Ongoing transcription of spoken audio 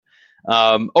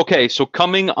Okay, so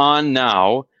coming on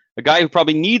now, a guy who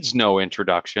probably needs no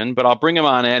introduction, but I'll bring him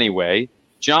on anyway.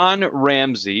 John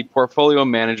Ramsey, portfolio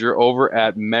manager over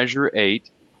at Measure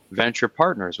 8 Venture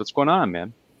Partners. What's going on,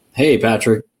 man? Hey,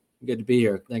 Patrick. Good to be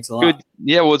here. Thanks a Good. lot.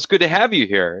 Yeah, well, it's good to have you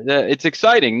here. It's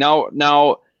exciting. Now,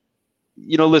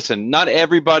 listen, not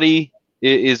everybody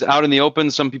is out in the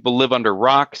open. Some people live under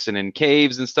rocks and in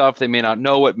caves and stuff. They may not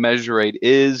know what Measure 8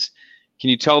 is. Can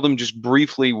you tell them just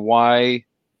briefly why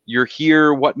you're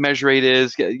here, what Measure 8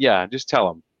 is? Yeah, just tell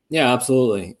them. Yeah,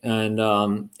 absolutely.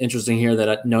 And interesting here that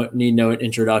I need no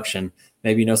introduction.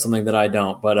 Maybe you know something that I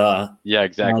don't, but Yeah,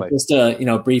 exactly. just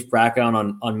a brief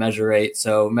background on Measure 8.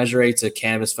 So Measure 8's a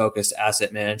cannabis focused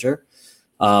asset manager.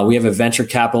 We have a venture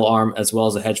capital arm as well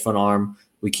as a hedge fund arm.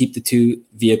 We keep the two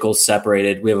vehicles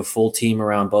separated. We have a full team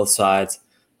around both sides.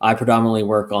 I predominantly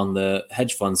work on the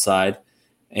hedge fund side,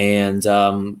 and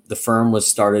the firm was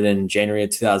started in January of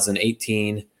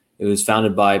 2018. It was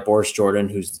founded by Boris Jordan,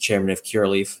 who's the chairman of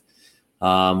Cureleaf,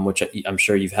 which I'm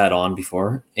sure you've had on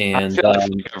before. I And feel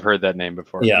like I've heard that name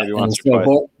before, yeah, maybe and once or so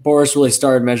twice. Boris really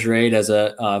started Measure 8 as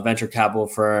a venture capital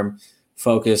firm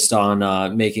focused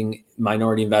on making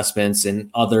minority investments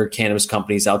in other cannabis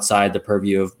companies outside the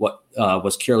purview of what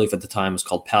was Cureleaf at the time, was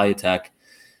called Paleotech.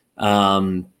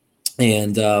 And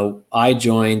I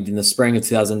joined in the spring of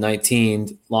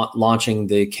 2019, launching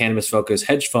the cannabis-focused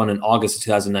hedge fund in August of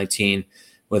 2019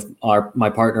 with my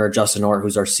partner, Justin Ort,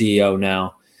 who's our CEO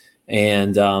now.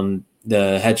 And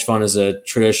the hedge fund is a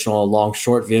traditional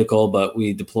long-short vehicle, but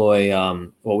we deploy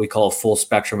what we call a full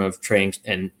spectrum of trading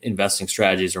and investing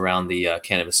strategies around the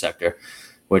cannabis sector,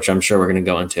 which I'm sure we're going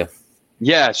to go into.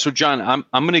 Yeah. So, John,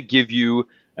 I'm going to give you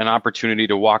an opportunity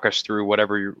to walk us through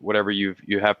whatever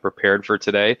you have prepared for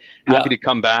today. Happy Yeah. to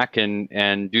come back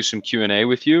and do some Q&A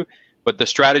with you. But the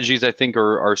strategies I think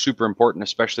are super important,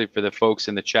 especially for the folks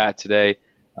in the chat today.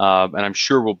 And I'm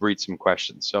sure we'll breed some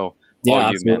questions. So, all Yeah, you,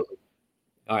 man. absolutely.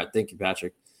 All right. Thank you,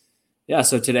 Patrick. Yeah.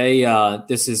 So today,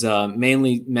 this is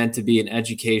mainly meant to be an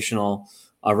educational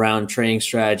around trading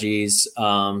strategies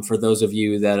for those of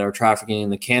you that are trafficking in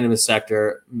the cannabis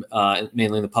sector,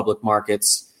 mainly in the public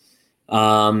markets.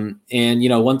 And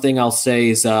one thing I'll say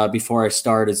is before I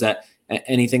start is that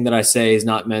anything that I say is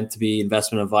not meant to be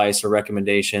investment advice or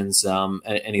recommendations.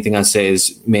 Anything I say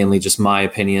is mainly just my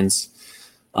opinions.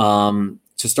 To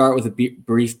start with a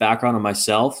brief background on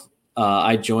myself,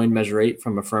 I joined Measure 8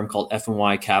 from a firm called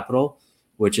F&Y Capital,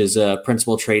 which is a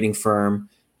principal trading firm.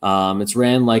 It's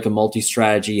ran like a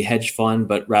multi-strategy hedge fund,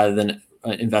 but rather than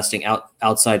investing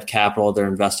outside capital, they're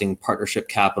investing partnership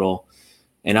capital.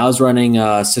 And I was running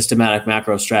a systematic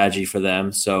macro strategy for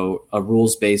them. So a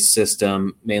rules-based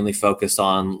system mainly focused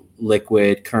on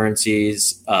liquid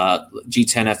currencies,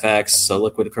 G10FX, so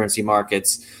liquid currency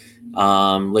markets,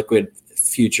 liquid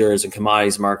futures and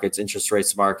commodities markets, interest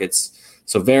rates markets.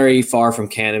 So very far from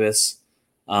cannabis.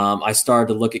 I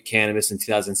started to look at cannabis in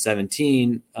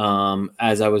 2017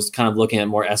 as I was kind of looking at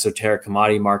more esoteric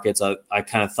commodity markets. I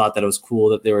kind of thought that it was cool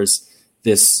that there was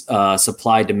this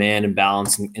supply-demand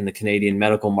imbalance in the Canadian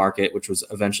medical market, which was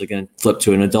eventually going to flip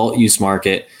to an adult use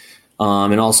market,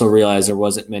 and also realized there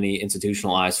wasn't many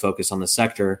institutional eyes focused on the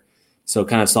sector. So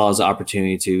kind of saw as an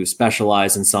opportunity to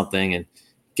specialize in something and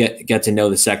get to know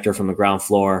the sector from the ground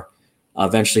floor.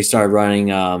 Eventually started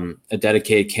running a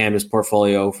dedicated cannabis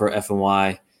portfolio for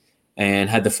F&Y and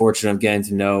had the fortune of getting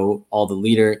to know all the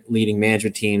leading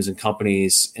management teams and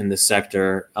companies in the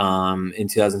sector in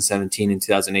 2017 and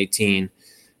 2018,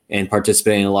 and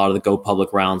participating in a lot of the go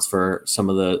public rounds for some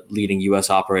of the leading U.S.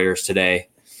 operators today.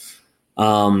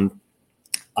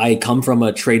 I come from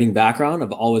a trading background.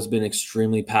 I've always been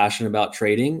extremely passionate about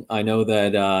trading. I know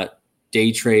that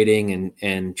day trading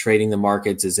and trading the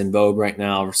markets is in vogue right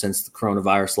now ever since the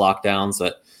coronavirus lockdowns.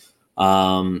 But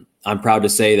I'm proud to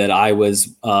say that I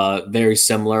was very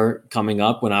similar coming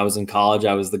up. When I was in college,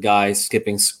 I was the guy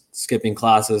skipping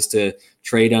classes to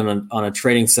trade on a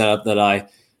trading setup that I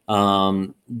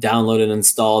downloaded and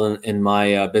installed in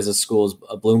my business school's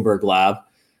Bloomberg lab.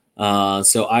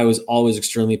 So I was always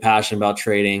extremely passionate about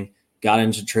trading, got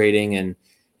into trading and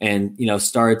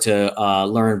started to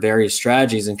learn various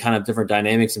strategies and kind of different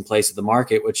dynamics in place of the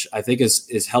market, which I think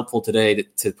is helpful today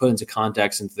to put into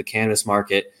context into the cannabis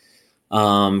market.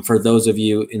 For those of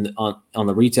you on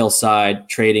the retail side,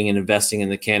 trading and investing in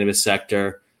the cannabis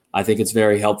sector, I think it's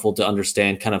very helpful to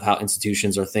understand kind of how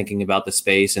institutions are thinking about the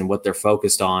space and what they're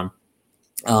focused on,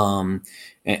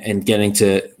 and getting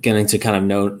to kind of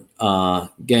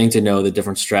getting to know the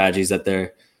different strategies that they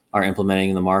are implementing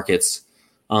in the markets.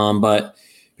 But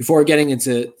before getting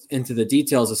into the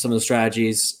details of some of the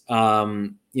strategies,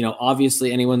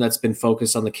 obviously anyone that's been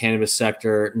focused on the cannabis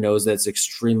sector knows that it's an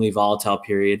extremely volatile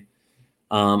period.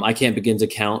 I can't begin to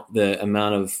count the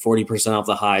amount of 40% off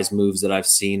the highs moves that I've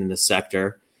seen in the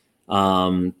sector.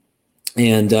 Just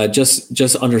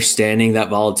understanding that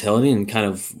volatility and kind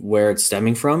of where it's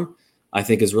stemming from, I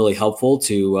think is really helpful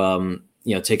to,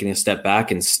 taking a step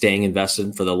back and staying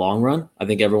invested for the long run. I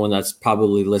think everyone that's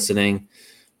probably listening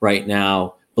right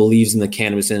now believes in the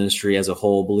cannabis industry as a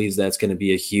whole, believes that it's going to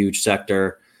be a huge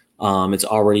sector. It's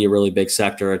already a really big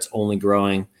sector. It's only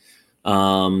growing.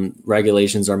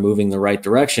 Regulations are moving the right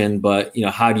direction, but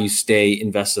how do you stay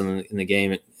invested in the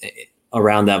game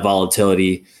around that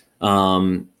volatility?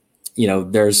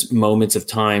 There's moments of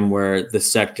time where the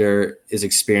sector is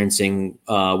experiencing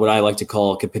what I like to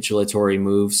call capitulatory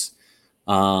moves.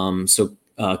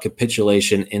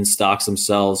 Capitulation in stocks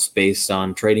themselves based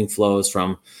on trading flows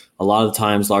from a lot of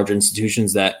times larger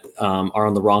institutions that are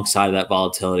on the wrong side of that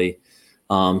volatility.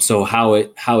 So how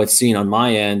it's seen on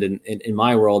my end and in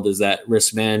my world is that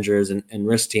risk managers and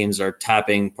risk teams are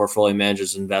tapping portfolio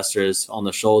managers, investors on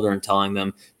the shoulder and telling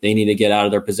them they need to get out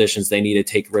of their positions. They need to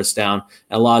take risks down.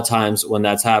 And a lot of times when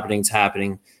that's happening, it's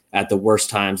happening at the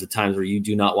worst times, the times where you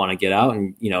do not want to get out,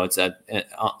 and it's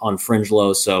on fringe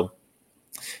lows. So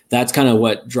that's kind of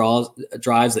what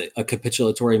drives a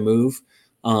capitulatory move.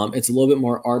 It's a little bit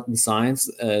more art than science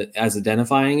as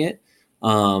identifying it.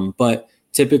 But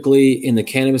typically in the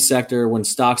cannabis sector, when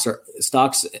stocks,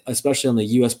 especially on the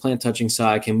U.S. plant touching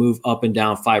side, can move up and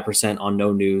down 5% on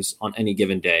no news on any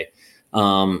given day.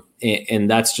 And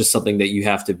that's just something that you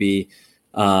have to be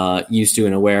used to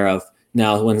and aware of.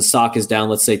 Now, when the stock is down,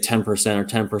 let's say 10% or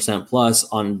 10% plus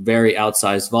on very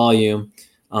outsized volume,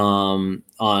 on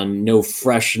no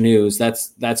fresh news,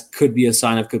 that's could be a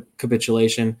sign of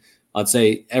capitulation. I'd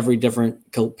say every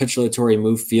different capitulatory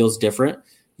move feels different.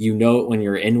 You know it when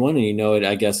you're in one, and you know it,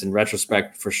 I guess, in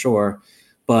retrospect for sure.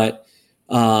 But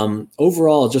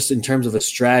overall, just in terms of a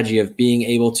strategy of being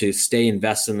able to stay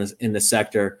invested in the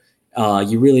sector,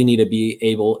 you really need to be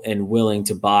able and willing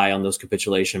to buy on those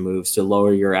capitulation moves to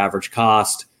lower your average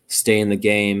cost, stay in the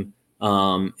game,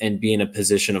 and be in a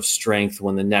position of strength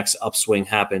when the next upswing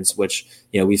happens, which,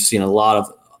 we've seen a lot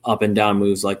of up and down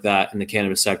moves like that in the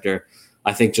cannabis sector.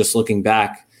 I think just looking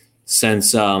back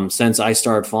since I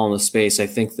started following the space, I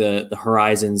think the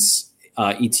Horizons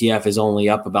ETF is only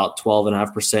up about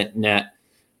 12.5% net.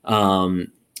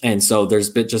 And so there's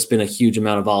just been a huge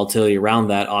amount of volatility around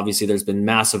that. Obviously, there's been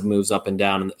massive moves up and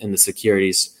down in the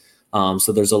securities.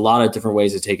 So there's a lot of different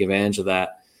ways to take advantage of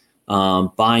that.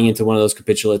 Buying into one of those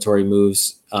capitulatory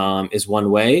moves is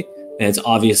one way, and it's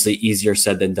obviously easier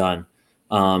said than done.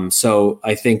 So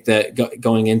I think that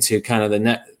going into kind of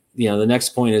the next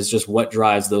point is just what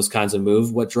drives those kinds of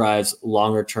moves, what drives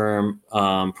longer term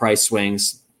price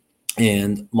swings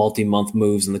and multi-month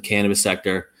moves in the cannabis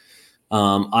sector.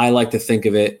 I like to think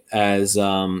of it as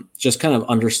just kind of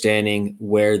understanding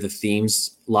where the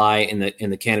themes lie in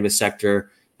the cannabis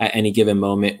sector at any given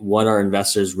moment. What are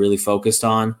investors really focused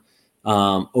on?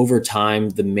 Over time,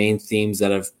 the main themes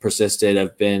that have persisted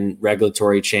have been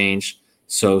regulatory change.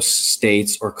 So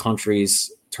states or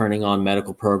countries turning on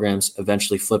medical programs,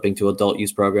 eventually flipping to adult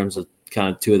use programs are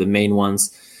kind of two of the main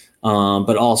ones.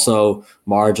 But also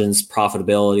margins,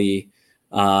 profitability,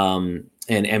 and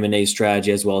M&A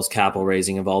strategy, as well as capital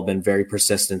raising, have all been very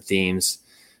persistent themes.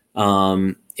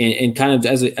 And kind of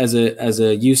as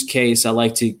a use case, I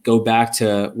like to go back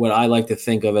to what I like to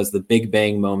think of as the big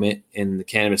bang moment in the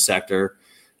cannabis sector,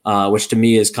 which to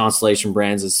me is Constellation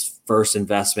Brands' first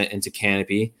investment into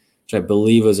Canopy, which I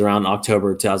believe was around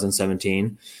October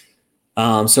 2017.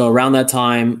 So around that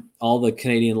time, all the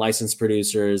Canadian licensed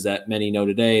producers that many know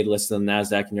today listed on the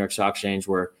NASDAQ and New York Stock Exchange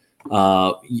were,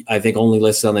 I think, only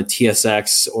listed on the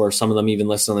TSX, or some of them even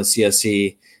listed on the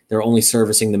CSE. They're only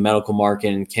servicing the medical market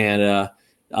in Canada.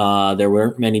 There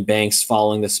weren't many banks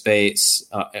following the space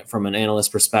from an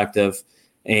analyst perspective.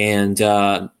 And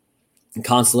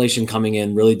Constellation coming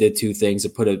in really did two things.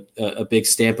 It put a big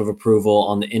stamp of approval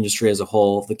on the industry as a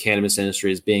whole, the cannabis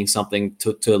industry, as being something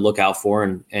to look out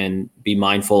for and be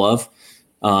mindful of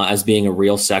as being a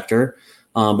real sector.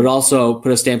 But also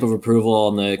put a stamp of approval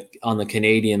on the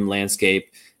Canadian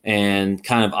landscape and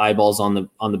kind of eyeballs on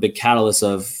the big catalyst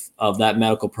of that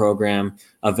medical program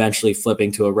eventually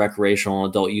flipping to a recreational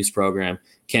adult use program.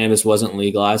 Cannabis wasn't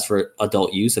legalized for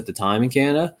adult use at the time in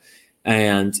Canada.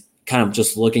 And kind of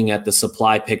just looking at the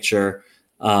supply picture,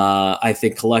 I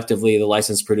think collectively the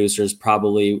licensed producers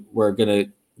probably were going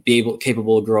to be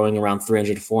capable of growing around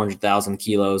 300 to 400,000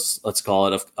 kilos, let's call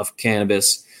it, of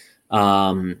cannabis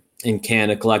in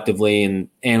Canada collectively, and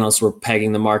analysts were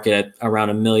pegging the market at around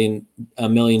a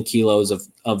million kilos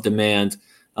of demand,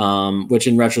 which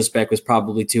in retrospect was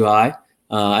probably too high.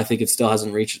 I think it still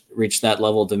hasn't reached that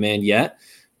level of demand yet.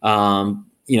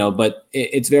 But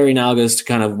it's very analogous to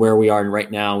kind of where we are right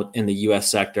now in the U.S.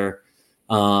 sector.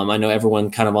 I know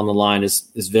everyone kind of on the line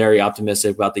is very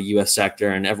optimistic about the U.S. sector,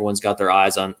 and everyone's got their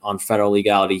eyes on federal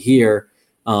legality here.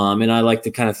 And I like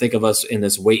to kind of think of us in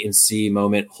this wait and see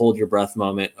moment, hold your breath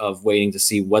moment of waiting to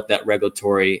see what that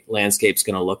regulatory landscape is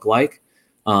going to look like.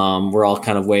 We're all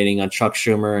kind of waiting on Chuck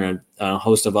Schumer and a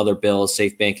host of other bills,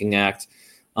 Safe Banking Act,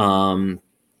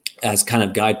 as kind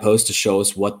of guideposts to show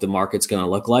us what the market's going to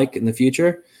look like in the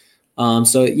future.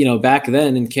 So back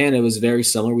then in Canada, it was very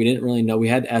similar. We didn't really know. We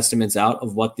had estimates out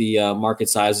of what the market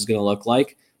size is going to look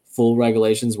like. Full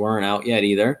regulations weren't out yet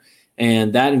either.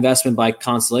 And that investment by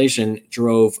Constellation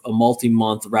drove a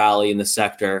multi-month rally in the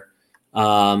sector.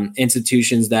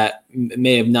 Institutions that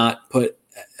may have not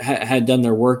had done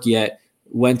their work yet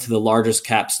went to the largest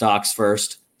cap stocks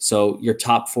first. So your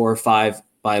top 4 or 5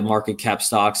 by market cap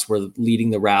stocks were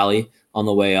leading the rally on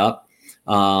the way up.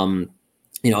 And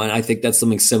I think that's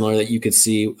something similar that you could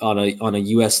see on a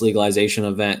U.S. legalization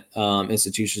event.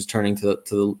 Institutions turning to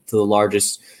the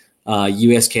largest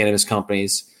U.S. cannabis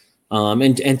companies.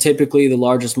 And typically the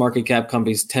largest market cap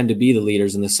companies tend to be the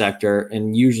leaders in the sector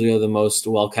and usually are the most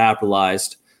well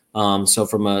capitalized. So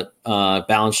from a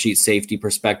balance sheet safety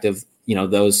perspective,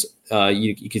 those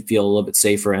you could feel a little bit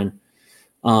safer in.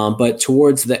 But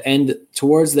towards the end,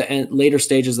 later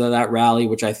stages of that rally,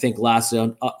 which I think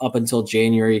lasted up until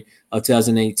January of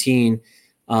 2018.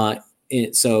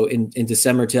 So in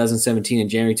December 2017 and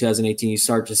January 2018, you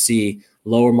start to see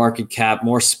lower market cap,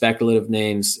 more speculative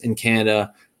names in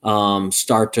Canada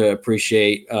start to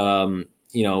appreciate, in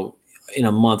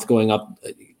a month going up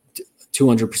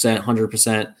 200%,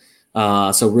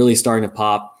 100%. So really starting to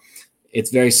pop. It's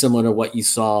very similar to what you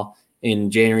saw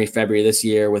in January, February this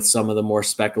year with some of the more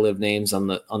speculative names on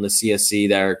the CSC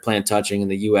that are plant touching in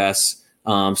the U.S.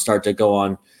 Start to go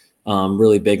on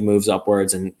really big moves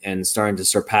upwards and starting to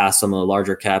surpass some of the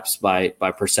larger caps by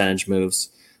percentage moves.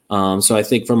 So I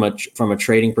think from a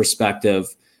trading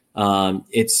perspective,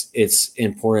 it's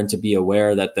important to be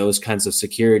aware that those kinds of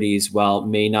securities, while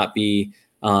may not be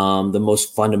the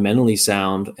most fundamentally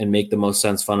sound and make the most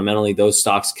sense fundamentally, those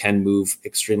stocks can move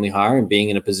extremely higher, and being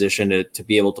in a position to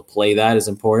be able to play that is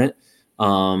important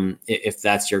if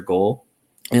that's your goal.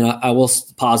 And I will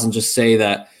pause and just say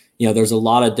that, there's a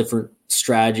lot of different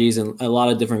strategies and a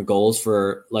lot of different goals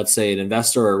for, let's say, an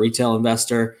investor or a retail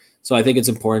investor. So I think it's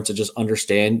important to just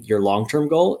understand your long-term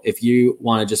goal. If you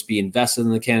want to just be invested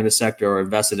in the cannabis sector or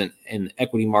invested in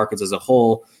equity markets as a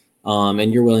whole,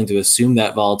 and you're willing to assume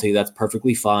that volatility, that's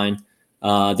perfectly fine.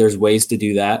 There's ways to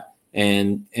do that.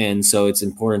 And so it's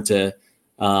important to,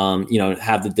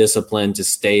 have the discipline to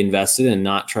stay invested and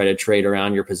not try to trade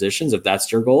around your positions if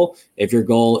that's your goal. If your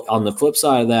goal on the flip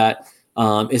side of that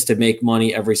is to make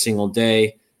money every single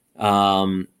day,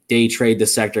 day trade the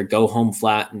sector, go home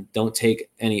flat, and don't take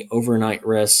any overnight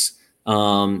risks.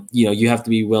 You have to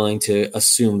be willing to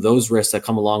assume those risks that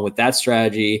come along with that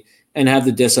strategy and have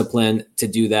the discipline to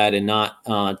do that and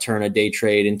not turn a day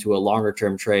trade into a longer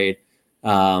term trade,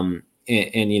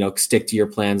 and stick to your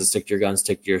plans and stick to your guns,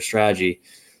 stick to your strategy.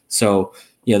 So,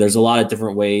 there's a lot of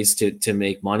different ways to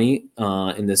make money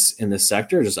in this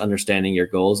sector. Just understanding your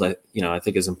goals, I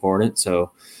think is important.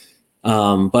 So,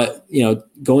 but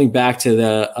going back to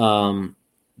the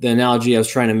analogy I was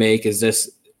trying to make is this: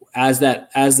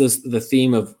 the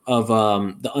theme of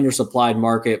the undersupplied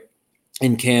market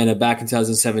in Canada back in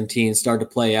 2017 started to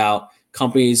play out.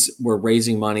 Companies were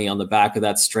raising money on the back of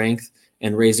that strength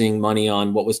and raising money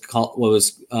on what was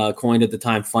coined at the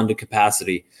time funded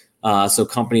capacity. So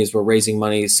companies were raising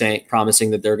money,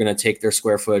 promising that they're going to take their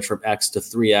square footage from X to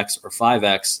 3X or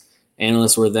 5X.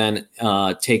 Analysts were then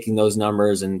taking those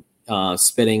numbers and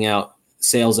spitting out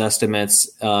sales estimates,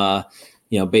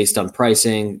 based on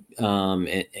pricing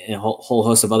and a whole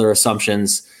host of other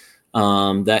assumptions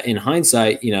that in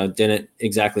hindsight, didn't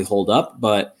exactly hold up.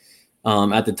 But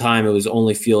at the time, it was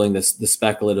only fueling the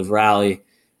speculative rally,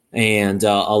 and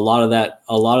a lot of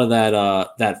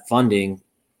that funding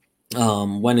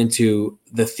went into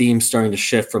the theme starting to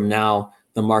shift from now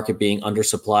the market being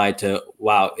undersupplied to,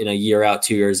 wow, in a year out,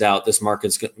 2 years out, this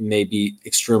market's may be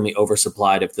extremely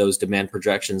oversupplied if those demand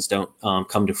projections don't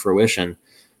come to fruition,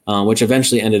 which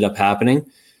eventually ended up happening.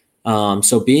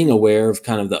 So being aware of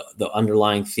kind of the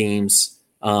underlying themes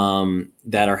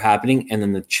that are happening and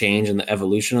then the change and the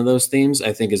evolution of those themes,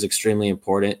 I think is extremely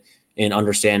important in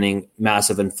understanding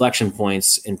massive inflection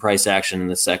points in price action in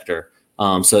the sector.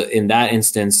 So in that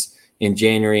instance, in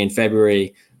January and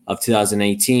February of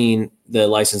 2018, the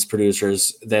licensed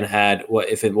producers then had what,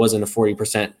 if it wasn't a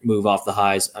 40% move off the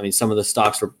highs, I mean, some of the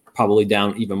stocks were probably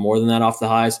down even more than that off the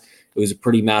highs. It was a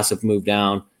pretty massive move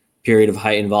down, period of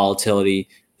heightened volatility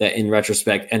that in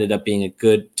retrospect ended up being a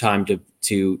good time to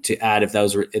add if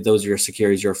those are your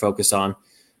securities you're focused on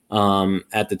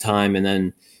at the time. And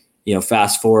then,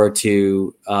 fast forward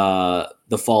to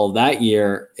the fall of that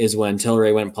year is when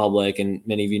Tilray went public, and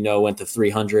many of you know went to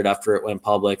 300 after it went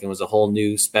public and was a whole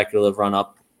new speculative run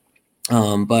up.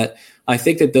 But I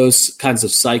think that those kinds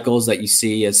of cycles that you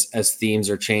see as themes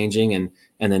are changing and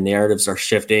the narratives are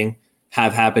shifting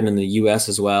have happened in the U.S.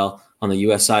 as well, on the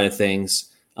U.S. side of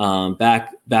things.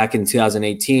 Back in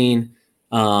 2018,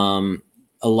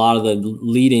 a lot of the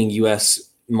leading U.S.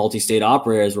 multi-state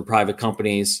operators were private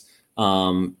companies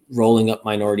rolling up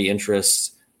minority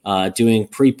interests, doing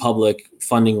pre-public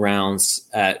funding rounds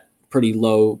at pretty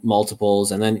low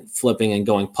multiples, and then flipping and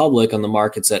going public on the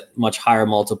markets at much higher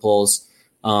multiples.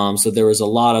 So there was a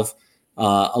lot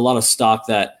of stock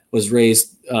that was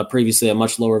raised previously at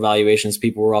much lower valuations.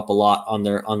 People were up a lot on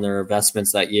their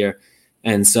investments that year,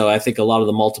 and so I think a lot of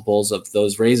the multiples of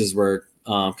those raises were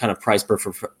kind of priced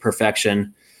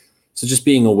perfection. So just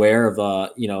being aware of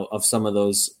of some of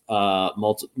those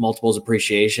multiples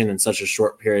appreciation in such a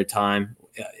short period of time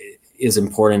is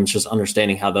important. Just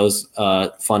understanding how those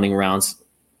funding rounds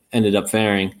ended up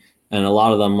faring, and a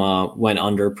lot of them went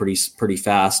under pretty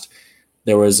fast.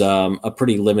 There was a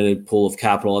pretty limited pool of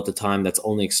capital at the time that's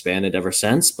only expanded ever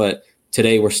since. But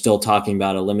today we're still talking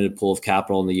about a limited pool of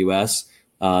capital in the U.S.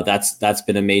 That's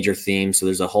been a major theme. So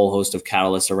there's a whole host of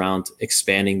catalysts around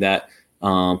expanding that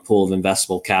pool of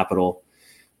investable capital.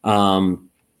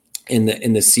 In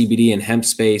the CBD and hemp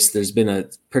space, there's been a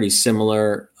pretty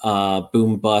similar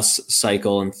boom bust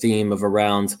cycle and theme of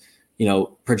around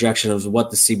projection of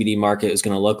what the CBD market is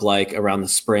going to look like around the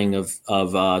spring of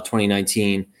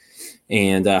 2019,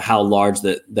 and how large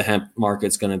the hemp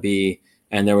market's going to be.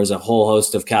 And there was a whole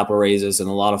host of capital raises and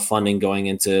a lot of funding going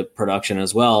into production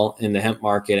as well in the hemp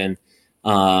market. And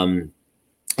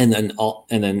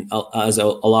then as a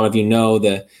lot of you know,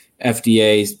 the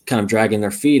FDA is kind of dragging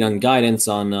their feet on guidance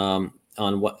on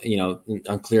what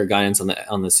on clear guidance on the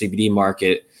CBD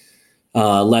market,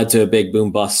 led to a big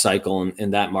boom bust cycle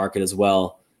in that market as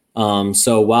well.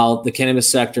 So while the cannabis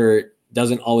sector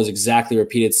doesn't always exactly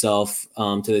repeat itself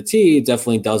to the T, it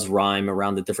definitely does rhyme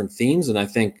around the different themes. And I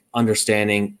think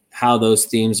understanding how those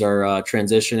themes are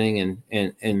transitioning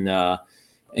and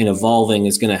evolving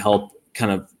is going to help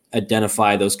kind of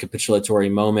identify those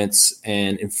capitulatory moments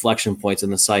and inflection points in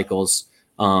the cycles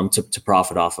to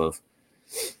profit off of.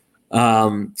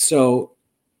 So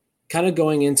kind of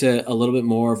going into a little bit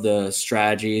more of the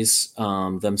strategies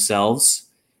themselves.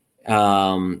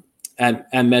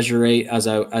 At Measure 8, as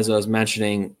I was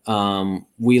mentioning,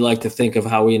 we like to think of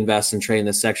how we invest and trade in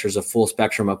the sector as a full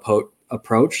spectrum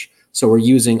approach. So we're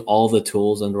using all the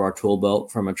tools under our tool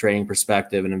belt from a trading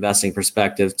perspective and investing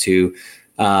perspective to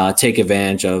take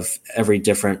advantage of every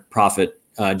different profit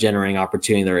generating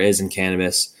opportunity there is in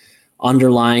cannabis.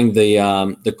 Underlying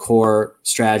the core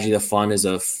strategy of the fund is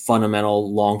a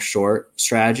fundamental long short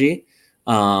strategy,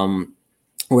 where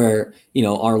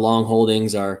our long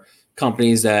holdings are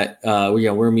companies that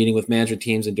we're meeting with management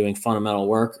teams and doing fundamental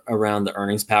work around the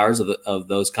earnings powers of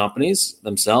those companies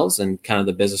themselves and kind of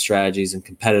the business strategies and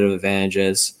competitive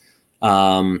advantages.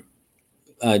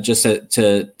 Just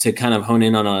to kind of hone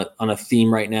in on a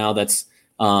theme right now that's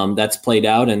played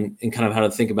out and kind of how to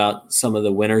think about some of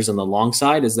the winners on the long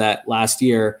side is that last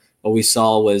year what we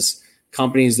saw was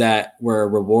companies that were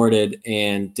rewarded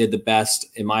and did the best,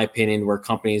 in my opinion, were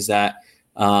companies that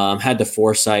had the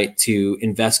foresight to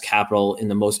invest capital in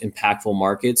the most impactful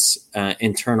markets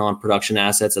and turn on production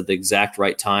assets at the exact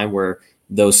right time where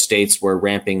those states were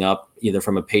ramping up either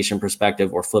from a patient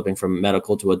perspective or flipping from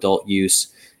medical to adult use,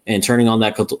 and turning on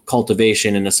that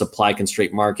cultivation in a supply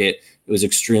constraint market. It was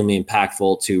extremely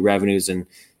impactful to revenues and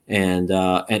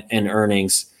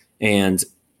earnings, and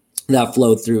that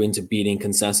flowed through into beating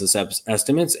consensus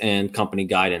estimates and company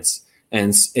guidance.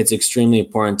 And it's extremely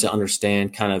important to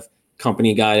understand kind of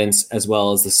company guidance as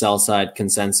well as the sell side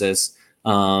consensus,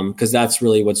 because that's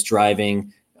really what's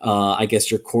driving, I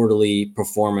guess, your quarterly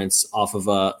performance off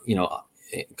of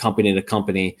company to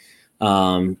company,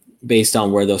 based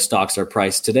on where those stocks are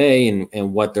priced today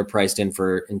and what they're priced in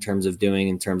terms of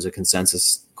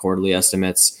consensus quarterly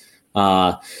estimates.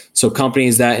 So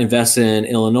companies that invested in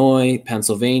Illinois,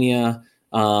 Pennsylvania,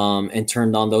 and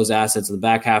turned on those assets in the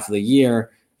back half of the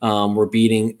year, we're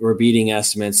beating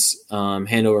estimates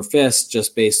hand over fist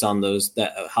just based on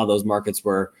how those markets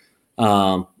were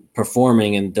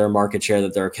performing and their market share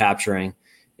that they're capturing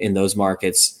in those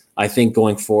markets. I think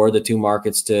going forward, the two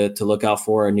markets to look out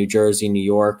for are New Jersey, New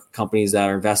York, companies that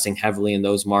are investing heavily in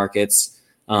those markets,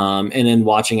 and then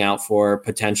watching out for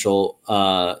potential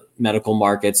medical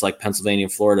markets like Pennsylvania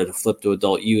and Florida to flip to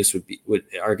adult use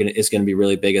is going to be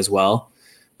really big as well.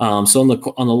 So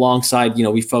on the long side,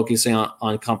 we focusing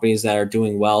on companies that are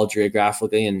doing well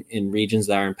geographically in regions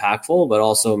that are impactful, but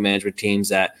also management teams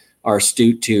that are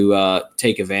astute to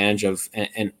take advantage of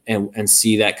and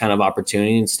see that kind of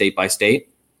opportunity in state by state.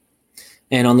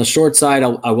 And on the short side,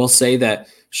 I will say that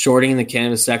shorting in the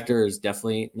cannabis sector is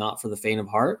definitely not for the faint of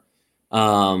heart.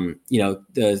 The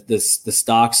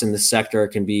stocks in the sector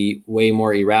can be way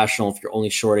more irrational if you're only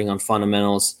shorting on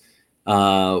fundamentals.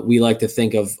 We like to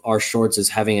think of our shorts as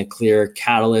having a clear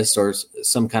catalyst or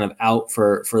some kind of out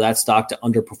for that stock to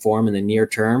underperform in the near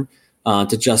term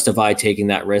to justify taking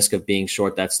that risk of being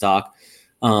short that stock.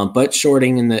 But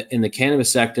shorting in the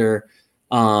cannabis sector,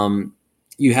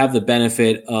 you have the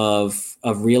benefit of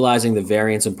realizing the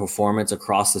variance in performance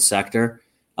across the sector.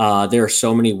 There are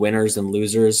so many winners and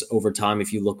losers over time.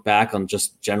 If you look back on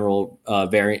just general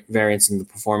variance in the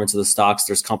performance of the stocks,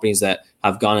 there's companies that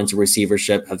have gone into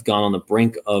receivership, have gone on the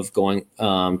brink of going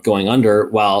under,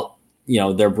 while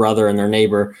their brother and their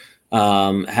neighbor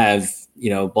have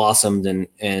blossomed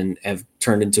and have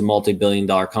turned into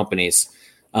multi-billion-dollar companies.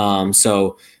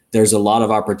 So there's a lot of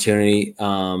opportunity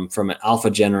from an alpha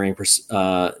generating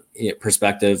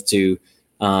perspective to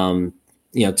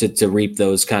reap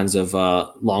those kinds of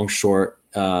long short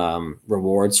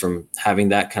rewards from having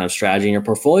that kind of strategy in your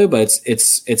portfolio. But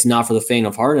it's not for the faint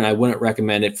of heart, and I wouldn't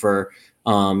recommend it for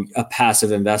a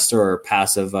passive investor or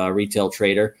passive retail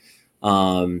trader.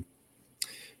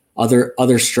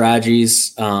 Other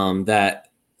strategies that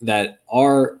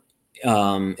are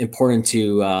important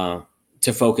to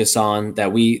focus on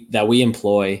that we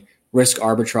employ: risk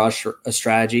arbitrage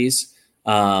strategies.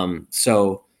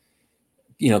 So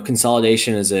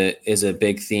consolidation is a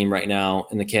big theme right now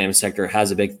in the cannabis sector. It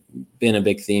has been a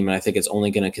big theme, and I think it's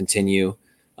only going to continue.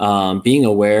 Being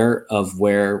aware of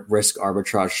where risk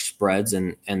arbitrage spreads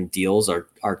and deals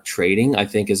are trading, I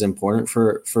think, is important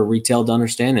for retail to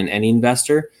understand, and any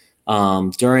investor.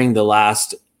 During the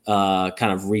last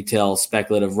kind of retail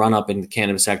speculative run up in the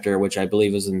cannabis sector, which I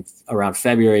believe was in around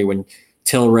February, when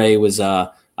Tilray was I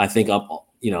think up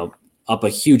a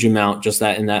huge amount just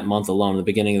in that month alone, the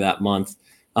beginning of that month.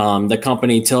 The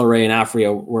company Tilray and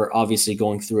Aphria were obviously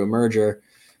going through a merger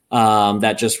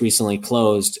that just recently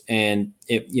closed, and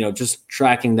just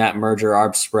tracking that merger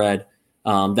arb spread,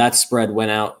 that spread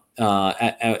went out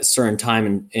at a certain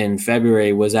time in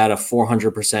February, was at a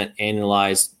 400%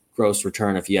 annualized gross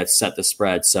return if you had set the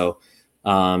spread. So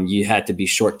you had to be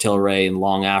short Tilray and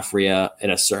long Aphria at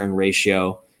a certain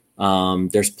ratio.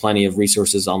 There's plenty of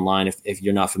resources online if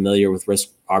you're not familiar with risk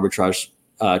arbitrage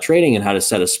trading and how to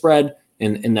set a spread.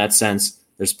 In that sense,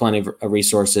 there's plenty of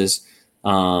resources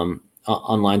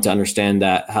online to understand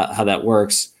that how that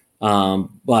works.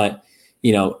 But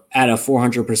at a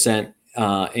 400%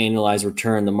 annualized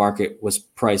return, the market was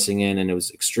pricing in, and it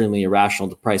was extremely irrational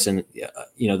to price in.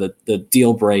 The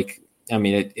deal break. I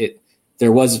mean, it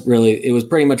was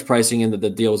pretty much pricing in that the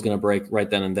deal was going to break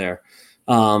right then and there.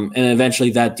 And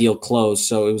eventually that deal closed.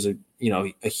 So it was a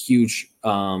hugely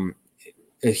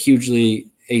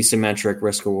asymmetric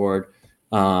risk reward,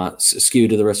 skewed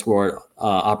to the risk reward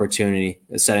opportunity,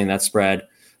 setting that spread.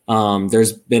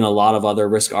 There's been a lot of other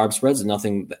risk arb spreads,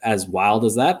 nothing as wild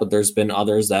as that, but there's been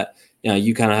others that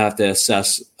you kind of have to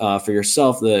assess for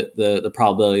yourself the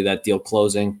probability of that deal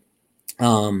closing.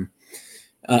 Another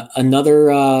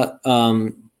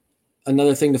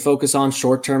thing to focus on: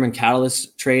 short-term and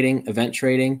catalyst trading, event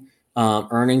trading,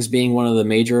 earnings being one of the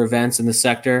major events in the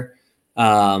sector.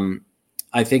 I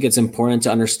think it's important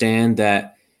to understand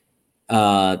that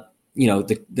the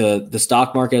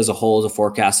stock market as a whole is a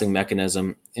forecasting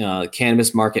mechanism. The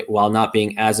cannabis market, while not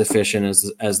being as efficient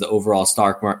as the overall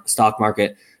stock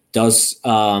market, does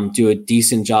do a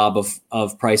decent job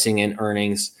of pricing in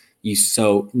earnings.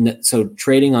 So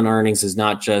trading on earnings is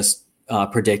not just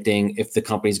predicting if the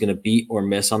company is going to beat or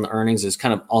miss on the earnings. Is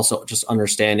kind of also just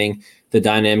understanding the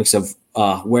dynamics of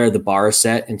where the bar is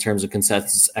set in terms of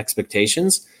consensus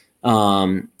expectations,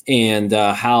 and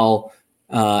how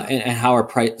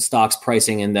are stocks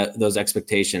pricing in those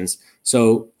expectations.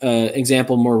 So,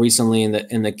 example, more recently in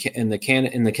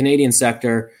the Canadian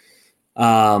sector,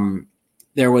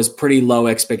 there was pretty low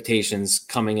expectations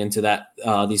coming into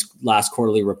these last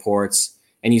quarterly reports.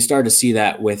 And you start to see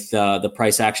that with the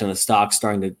price action of the stock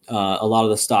starting to, a lot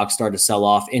of the stocks start to sell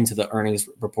off into the earnings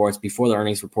reports before the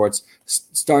earnings reports,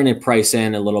 starting to price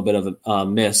in a little bit of a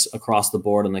miss across the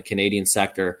board in the Canadian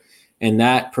sector. And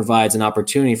that provides an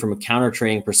opportunity from a counter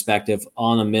trading perspective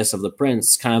on a miss of the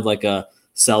prints, kind of like a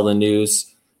sell the news,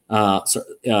 buy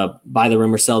the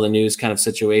rumor, sell the news kind of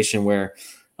situation where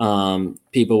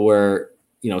people were,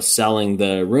 selling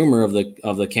the rumor of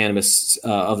the cannabis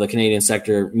of the Canadian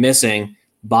sector missing,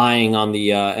 buying on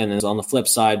the and on the flip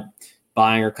side,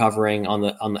 buying or covering on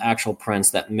the actual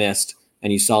prints that missed.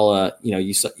 And you saw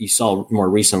you saw more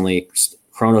recently,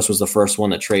 Kronos was the first one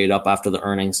that traded up after the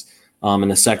earnings, and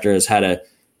the sector has had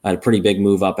a pretty big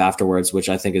move up afterwards, which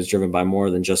I think is driven by more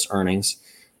than just earnings.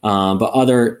 But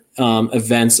other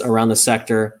events around the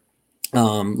sector,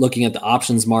 looking at the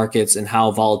options markets and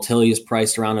how volatility is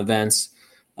priced around events.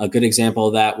 A good example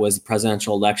of that was the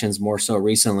presidential elections more so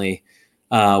recently,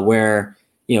 where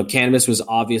cannabis was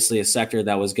obviously a sector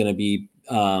that was going to be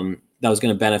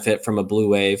benefit from a blue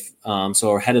wave.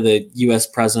 So ahead of the U.S.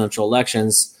 presidential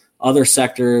elections, other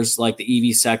sectors like the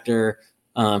EV sector,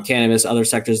 cannabis, other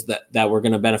sectors that were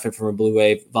going to benefit from a blue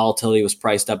wave, volatility was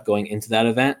priced up going into that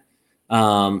event.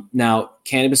 Now,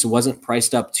 cannabis wasn't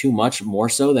priced up too much more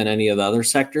so than any of the other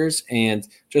sectors. And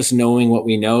just knowing what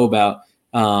we know about,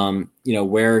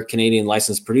 where Canadian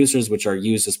licensed producers, which are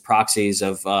used as proxies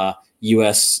of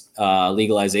U.S.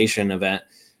 Legalization event,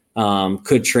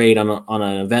 could trade on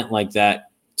an event like that.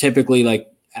 Typically, like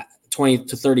 20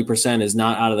 to 30% is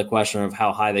not out of the question of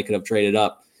how high they could have traded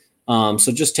up.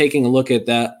 So just taking a look at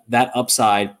that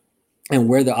upside and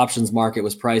where the options market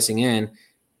was pricing in,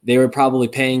 they were probably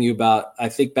paying you about, I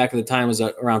think back at the time was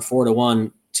around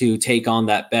 4-1 to take on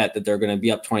that bet that they're going to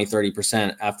be up 20,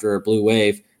 30% after a blue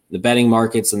wave. The betting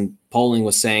markets and polling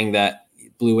was saying that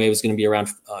blue wave is going to be around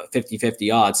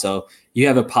 50-50 odds. So you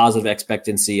have a positive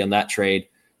expectancy on that trade.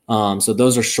 So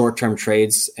those are short-term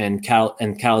trades and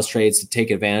catalyst trades to take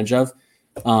advantage of.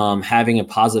 Having a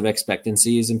positive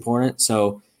expectancy is important.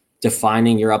 So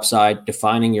defining your upside,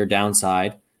 defining your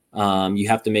downside. You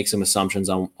have to make some assumptions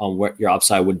on what your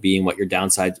upside would be and what your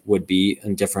downside would be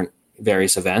in different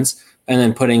various events. And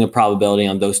then putting a probability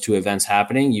on those two events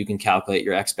happening, you can calculate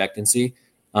your expectancy.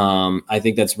 I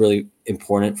think that's really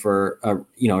important for a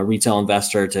retail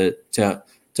investor to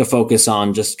focus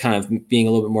on, just kind of being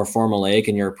a little bit more formulaic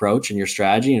in your approach and your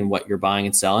strategy and what you're buying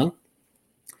and selling.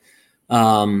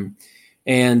 And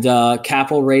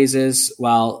capital raises,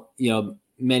 while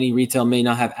many retail may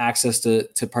not have access to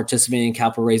participating in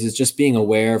capital raises, just being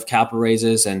aware of capital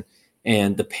raises and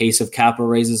the pace of capital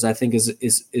raises, I think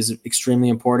is extremely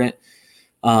important.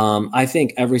 I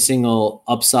think every single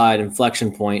upside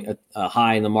inflection point,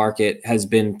 high in the market, has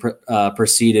been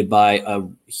preceded by a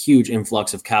huge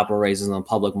influx of capital raises in the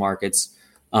public markets.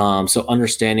 So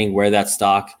understanding where that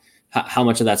stock, how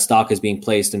much of that stock is being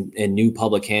placed in new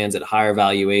public hands at higher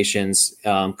valuations,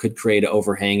 could create an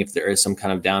overhang if there is some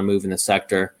kind of down move in the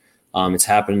sector. It's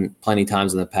happened plenty of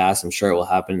times in the past. I'm sure it will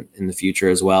happen in the future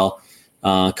as well.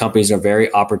 Companies are very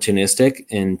opportunistic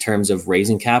in terms of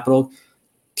raising capital.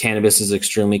 Cannabis is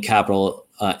extremely capital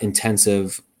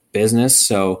intensive business.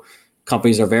 So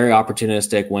companies are very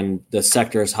opportunistic when the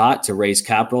sector is hot to raise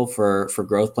capital for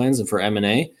growth plans and for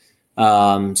M&A.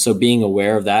 So being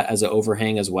aware of that as an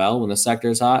overhang as well when the sector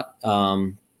is hot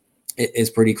is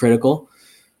pretty critical.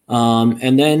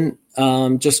 And then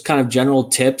just kind of general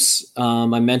tips.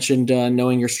 I mentioned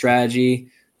knowing your strategy.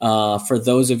 For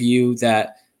those of you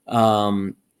that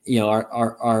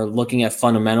are looking at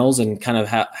fundamentals and kind of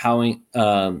how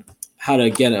to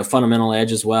get a fundamental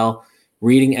edge as well.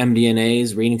 Reading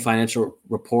MD&As, reading financial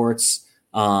reports,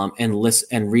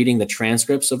 and reading the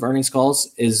transcripts of earnings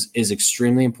calls is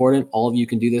extremely important. All of you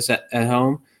can do this at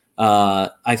home.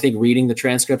 I think reading the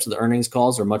transcripts of the earnings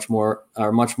calls are much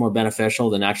more beneficial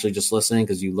than actually just listening,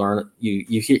 because you learn,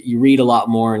 you read a lot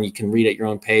more and you can read at your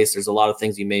own pace. There's a lot of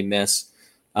things you may miss.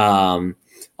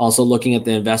 Also looking at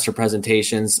the investor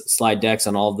presentations, slide decks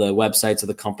on all the websites of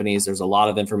the companies. There's a lot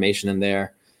of information in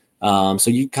there. So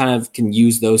you kind of can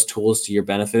use those tools to your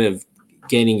benefit of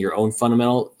gaining your own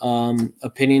fundamental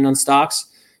opinion on stocks,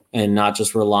 and not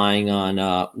just relying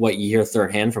on what you hear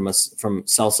third hand from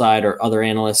sell side or other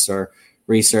analysts or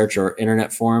research or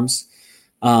internet forums.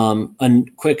 A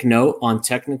quick note on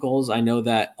technicals. I know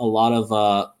that a lot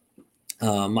of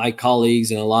my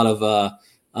colleagues and a lot of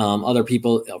other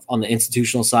people on the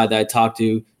institutional side that I talk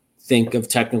to think of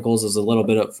technicals as a little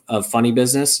bit of funny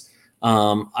business.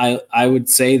 I would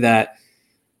say that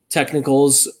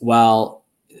technicals, while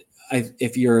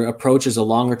if your approach is a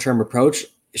longer term approach,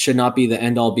 it should not be the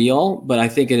end all be all, but I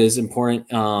think it is important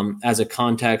as a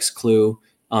context clue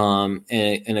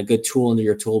and a good tool into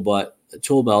your tool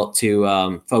belt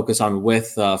to focus on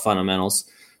with fundamentals.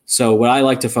 So what I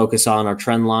like to focus on are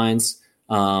trend lines.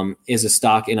 Is a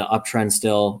stock in an uptrend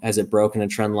still? Has it broken a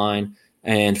trend line?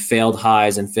 And failed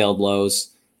highs and failed lows,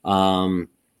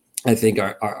 I think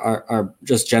are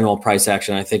just general price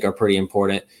action, I think are pretty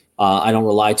important. I don't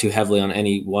rely too heavily on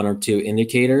any one or two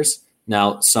indicators.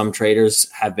 Now, some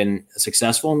traders have been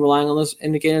successful in relying on those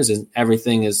indicators, and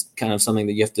everything is kind of something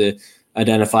that you have to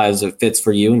identify as it fits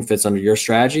for you and fits under your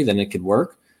strategy, then it could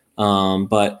work.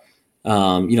 But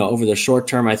over the short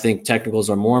term, I think technicals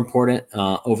are more important.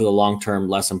 Over the long term,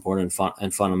 less important,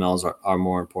 and fundamentals are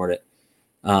more important.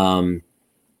 Let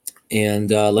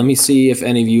me see if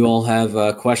any of you all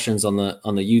have questions on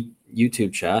the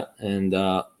YouTube chat, and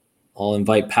I'll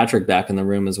invite Patrick back in the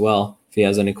room as well if he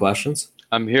has any questions.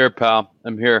 I'm here, pal.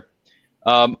 I'm here.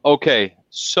 Okay,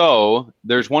 so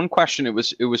there's one question. It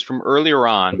was from earlier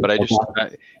on, but I just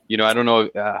I don't know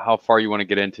how far you want to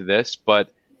get into this,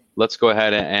 but let's go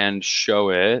ahead and show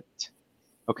it.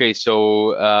 Okay,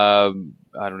 so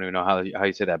I don't even know how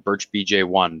you say that. Birch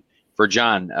BJ1 for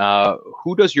John.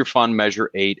 Who does your fund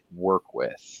Measure 8 work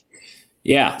with?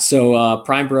 Yeah, so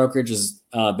prime brokerage has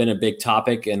been a big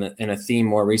topic and a theme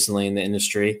more recently in the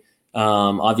industry.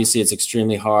 Obviously, it's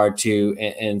extremely hard and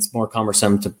it's more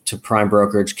cumbersome to prime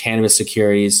brokerage cannabis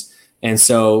securities. And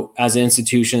so as an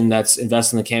institution that's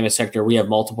invested in the cannabis sector, we have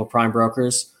multiple prime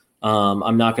brokers.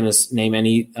 I'm not going to name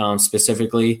any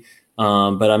specifically,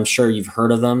 but I'm sure you've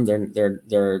heard of them.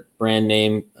 They're brand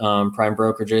name prime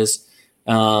brokerages.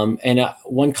 And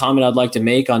one comment I'd like to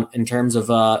make in terms of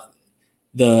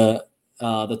the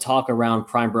talk around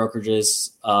prime brokerages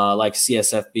like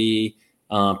CSFB,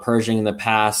 purging in the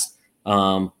past,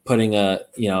 putting a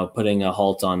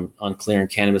halt on clearing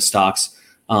cannabis stocks.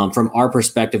 From our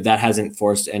perspective, that hasn't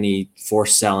forced any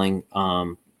forced selling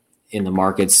in the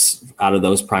markets out of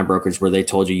those prime brokers where they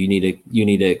told you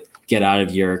need to get out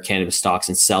of your cannabis stocks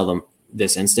and sell them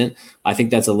this instant. I think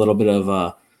that's a little bit of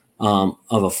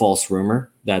a false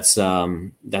rumor that's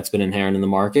been inherent in the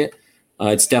market.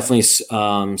 It's definitely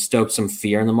stoked some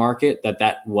fear in the market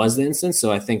that was the instance. So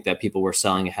I think that people were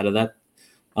selling ahead of that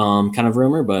kind of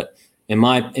rumor. But in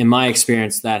my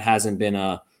experience, that hasn't been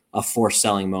a forced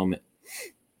selling moment.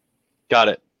 Got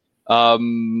it.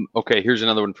 Okay, here's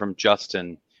another one from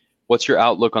Justin. What's your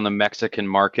outlook on the Mexican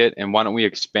market? And why don't we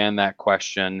expand that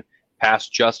question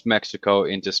past just Mexico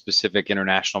into specific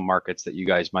international markets that you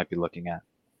guys might be looking at?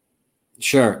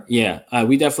 Sure. Yeah.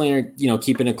 We definitely are,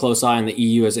 keeping a close eye on the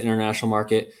EU as an international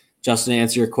market. Justin, to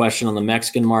answer your question on the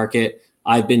Mexican market,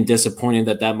 I've been disappointed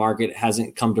that market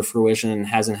hasn't come to fruition and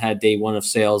hasn't had day one of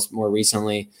sales more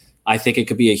recently. I think it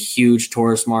could be a huge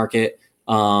tourist market.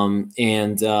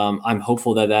 And I'm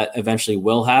hopeful that eventually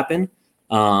will happen.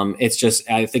 It's just,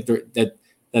 I think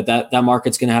that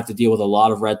market's going to have to deal with a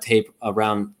lot of red tape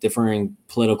around differing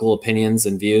political opinions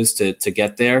and views to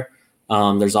get there.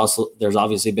 There's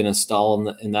obviously been a stall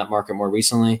in that market more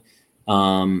recently,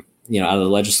 out of the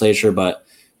legislature, but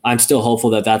I'm still hopeful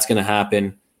that that's going to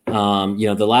happen.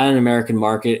 The Latin American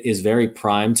market is very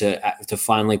primed to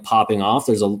finally popping off.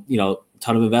 There's a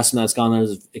ton of investment that's gone there.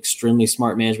 There's extremely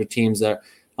smart management teams that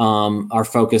are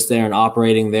focused there and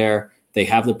operating there. They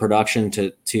have the production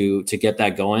to get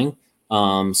that going.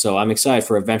 So I'm excited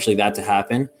for eventually that to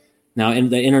happen. Now in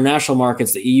the international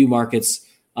markets, the EU markets,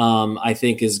 I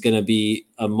think is going to be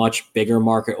a much bigger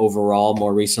market overall.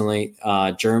 More recently,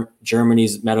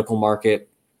 Germany's medical market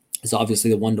is obviously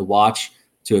the one to watch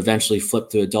to eventually flip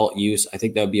to adult use. I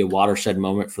think that would be a watershed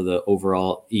moment for the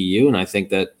overall EU. And I think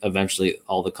that eventually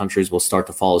all the countries will start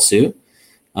to follow suit.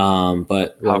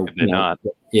 But how could they not?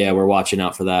 Yeah, we're watching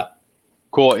out for that.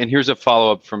 Cool. And here's a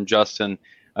follow-up from Justin.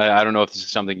 I don't know if this is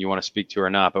something you want to speak to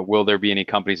or not, but will there be any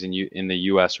companies in the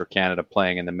US or Canada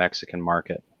playing in the Mexican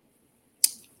market?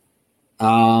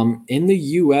 In the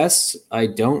US, I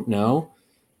don't know.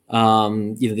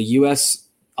 The US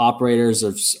operators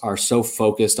are so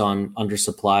focused on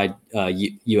undersupplied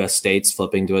U.S. states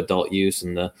flipping to adult use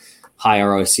and the high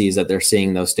ROCs that they're seeing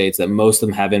in those states that most of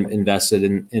them haven't invested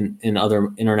in other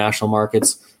international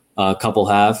markets. A couple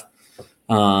have.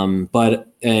 But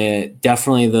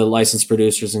definitely the licensed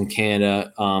producers in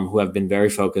Canada who have been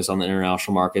very focused on the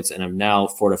international markets and have now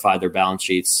fortified their balance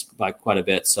sheets by quite a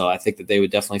bit. So I think that they would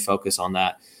definitely focus on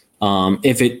that.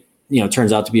 If it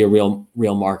turns out to be a real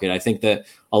market. I think that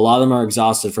a lot of them are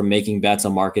exhausted from making bets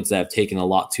on markets that have taken a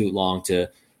lot too long to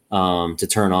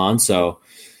turn on. So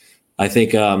I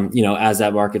think, as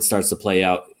that market starts to play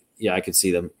out, I could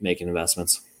see them making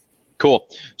investments. Cool.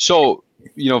 So,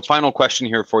 final question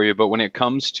here for you, but when it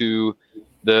comes to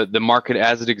the market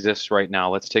as it exists right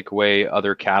now, let's take away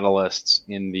other catalysts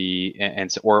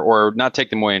or not take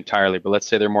them away entirely, but let's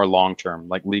say they're more long term,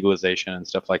 like legalization and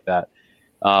stuff like that.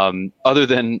 Other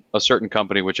than a certain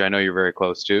company, which I know you're very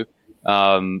close to,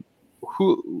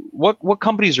 what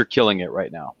companies are killing it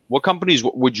right now? What companies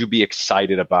would you be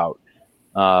excited about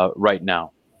right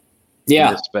now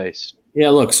in this space? Yeah,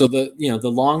 look, so the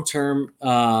long term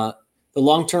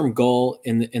goal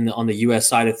on the US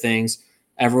side of things,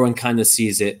 everyone kind of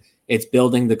sees it. It's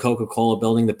building the Coca-Cola,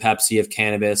 building the Pepsi of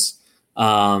cannabis.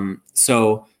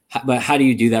 But how do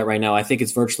you do that right now? I think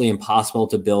it's virtually impossible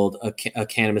to build a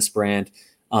cannabis brand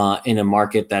in a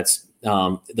market that's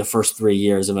the first 3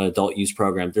 years of an adult use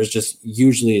program. It's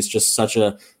just such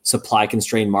a supply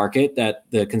constrained market that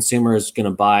the consumer is going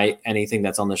to buy anything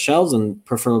that's on the shelves, and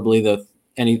preferably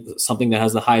something that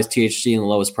has the highest THC and the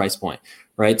lowest price point,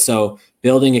 right? So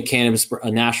building a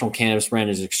national cannabis brand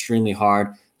is extremely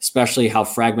hard, especially how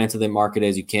fragmented the market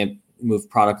is. You can't move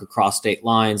product across state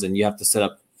lines, and you have to set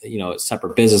up, a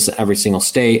separate business in every single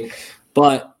state.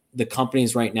 But the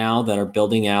companies right now that are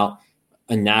building out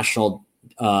a nationally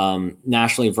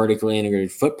vertically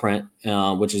integrated footprint,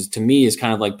 which is, to me, is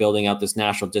kind of like building out this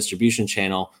national distribution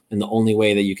channel. And the only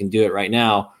way that you can do it right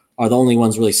now are the only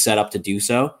ones really set up to do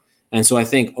so. And so I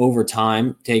think over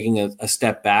time, taking a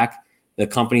step back, the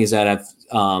companies that have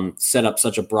set up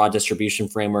such a broad distribution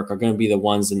framework are going to be the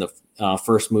ones in the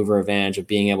first mover advantage of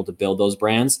being able to build those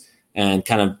brands and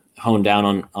kind of hone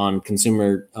down on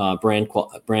consumer brand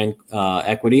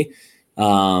equity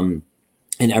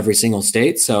in every single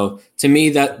state. So to me,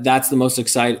 that's the most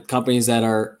exciting companies that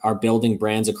are building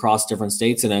brands across different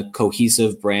states in a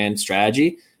cohesive brand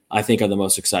strategy, I think, are the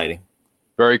most exciting.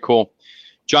 Very cool.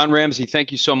 John Ramsey,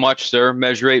 thank you so much, sir.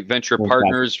 Measure 8 Venture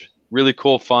Partners, really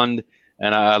cool fund.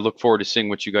 And I look forward to seeing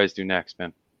what you guys do next,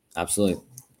 man. Absolutely.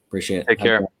 Appreciate it. Take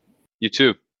care. You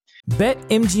too.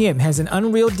 BetMGM has an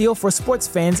unreal deal for sports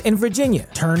fans in Virginia.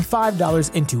 Turn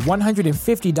 $5 into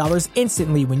 $150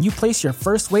 instantly when you place your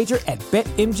first wager at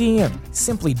BetMGM.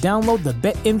 Simply download the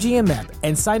BetMGM app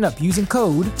and sign up using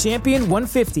code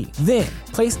Champion150. Then,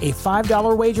 place a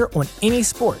 $5 wager on any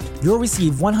sport. You'll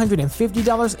receive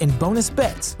 $150 in bonus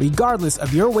bets, regardless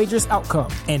of your wager's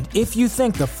outcome. And if you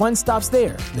think the fun stops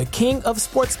there, the king of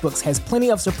sportsbooks has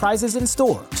plenty of surprises in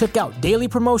store. Check out daily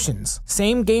promotions,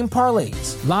 same-game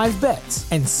parlays, live bets,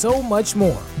 and so much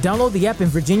more. Download the app in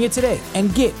Virginia today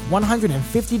and get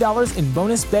 $150 in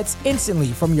bonus bets instantly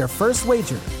from your first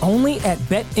wager. Only at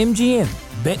BetMGM.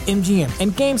 BetMGM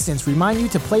and GameSense remind you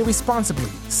to play responsibly.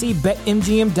 See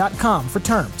BetMGM.com for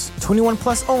terms. 21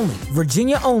 plus only.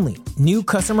 Virginia only. New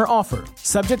customer offer.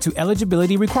 Subject to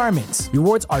eligibility requirements.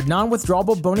 Rewards are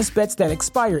non-withdrawable bonus bets that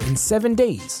expire in 7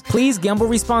 days. Please gamble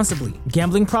responsibly.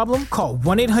 Gambling problem? Call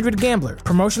 1-800-GAMBLER.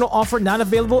 Promotional offer not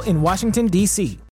available in Washington, D.C.